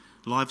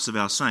Lives of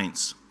our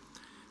Saints.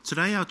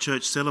 Today our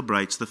church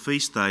celebrates the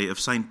feast day of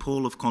St.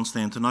 Paul of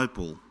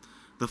Constantinople.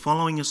 The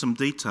following are some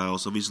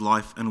details of his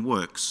life and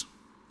works.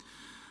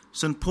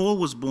 St. Paul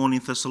was born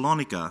in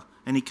Thessalonica,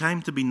 and he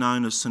came to be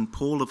known as St.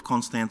 Paul of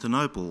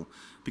Constantinople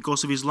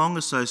because of his long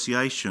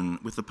association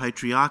with the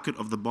Patriarchate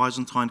of the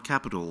Byzantine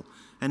capital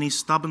and his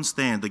stubborn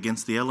stand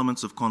against the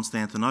elements of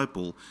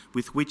Constantinople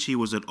with which he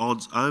was at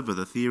odds over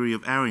the theory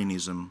of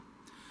Arianism.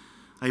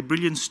 A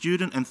brilliant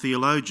student and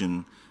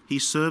theologian, he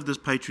served as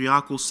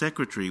patriarchal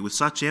secretary with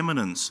such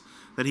eminence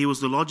that he was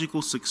the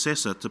logical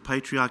successor to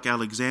Patriarch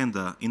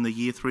Alexander in the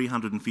year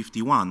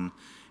 351,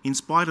 in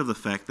spite of the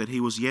fact that he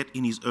was yet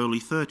in his early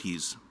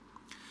 30s.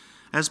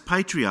 As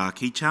patriarch,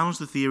 he challenged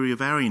the theory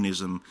of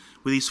Arianism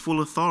with his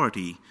full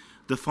authority,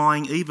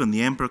 defying even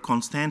the Emperor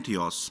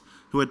Constantius,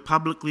 who had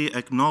publicly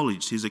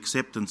acknowledged his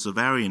acceptance of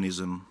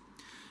Arianism.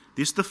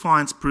 This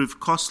defiance proved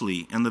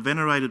costly, and the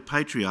venerated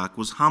patriarch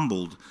was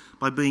humbled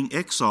by being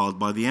exiled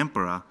by the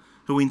emperor,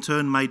 who in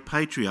turn made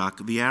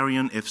patriarch the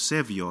Arian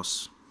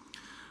Eusebius.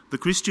 The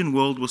Christian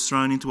world was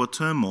thrown into a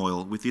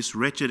turmoil with this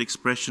wretched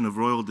expression of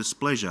royal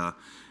displeasure,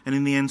 and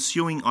in the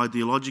ensuing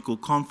ideological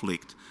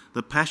conflict,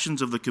 the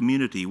passions of the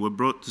community were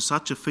brought to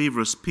such a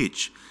feverish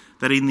pitch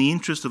that in the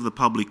interest of the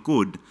public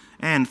good,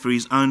 and for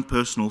his own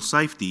personal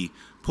safety,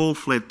 Paul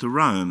fled to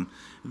Rome,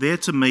 there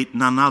to meet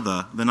none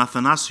other than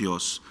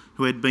Athanasius,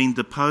 who had been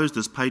deposed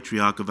as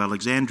Patriarch of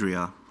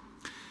Alexandria.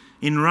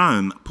 In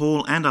Rome,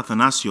 Paul and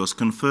Athanasius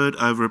conferred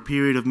over a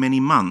period of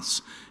many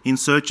months in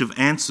search of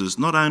answers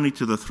not only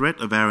to the threat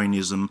of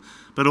Arianism,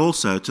 but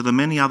also to the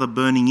many other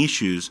burning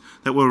issues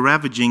that were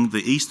ravaging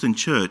the Eastern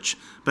Church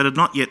but had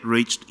not yet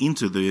reached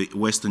into the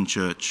Western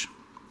Church.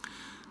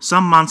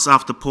 Some months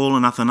after Paul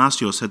and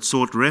Athanasius had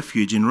sought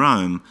refuge in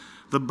Rome,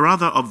 the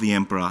brother of the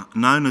emperor,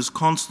 known as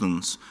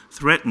Constans,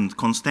 threatened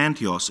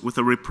Constantius with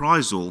a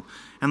reprisal,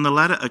 and the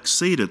latter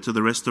acceded to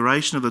the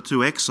restoration of the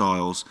two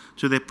exiles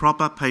to their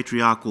proper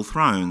patriarchal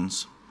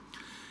thrones.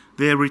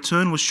 Their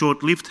return was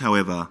short-lived,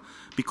 however,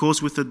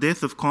 because with the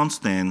death of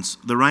Constans,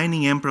 the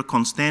reigning emperor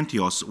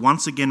Constantius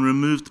once again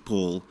removed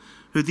Paul,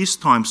 who this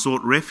time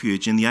sought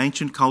refuge in the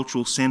ancient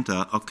cultural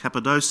centre of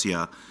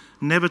Cappadocia,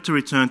 never to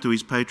return to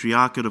his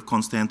Patriarchate of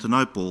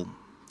Constantinople.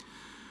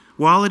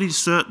 While it is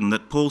certain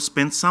that Paul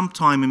spent some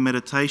time in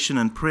meditation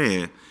and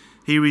prayer,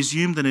 he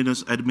resumed an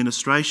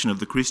administration of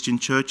the Christian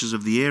churches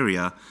of the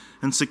area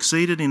and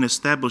succeeded in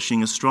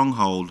establishing a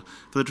stronghold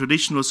for the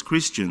traditionalist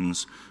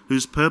Christians,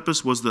 whose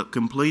purpose was the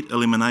complete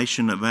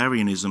elimination of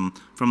Arianism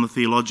from the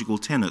theological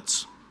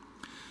tenets.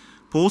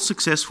 Paul's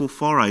successful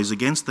forays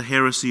against the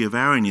heresy of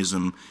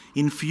Arianism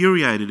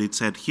infuriated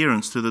its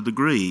adherents to the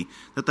degree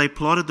that they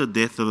plotted the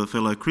death of a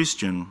fellow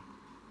Christian.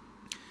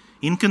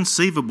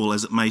 Inconceivable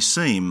as it may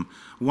seem,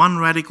 one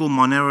radical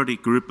minority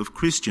group of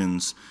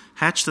Christians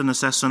hatched an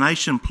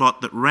assassination plot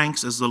that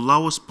ranks as the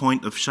lowest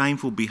point of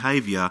shameful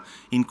behaviour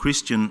in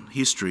Christian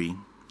history.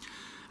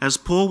 As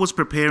Paul was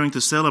preparing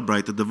to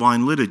celebrate the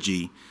Divine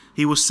Liturgy,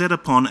 he was set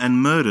upon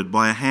and murdered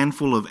by a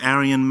handful of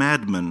Arian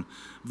madmen,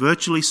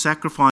 virtually sacrificing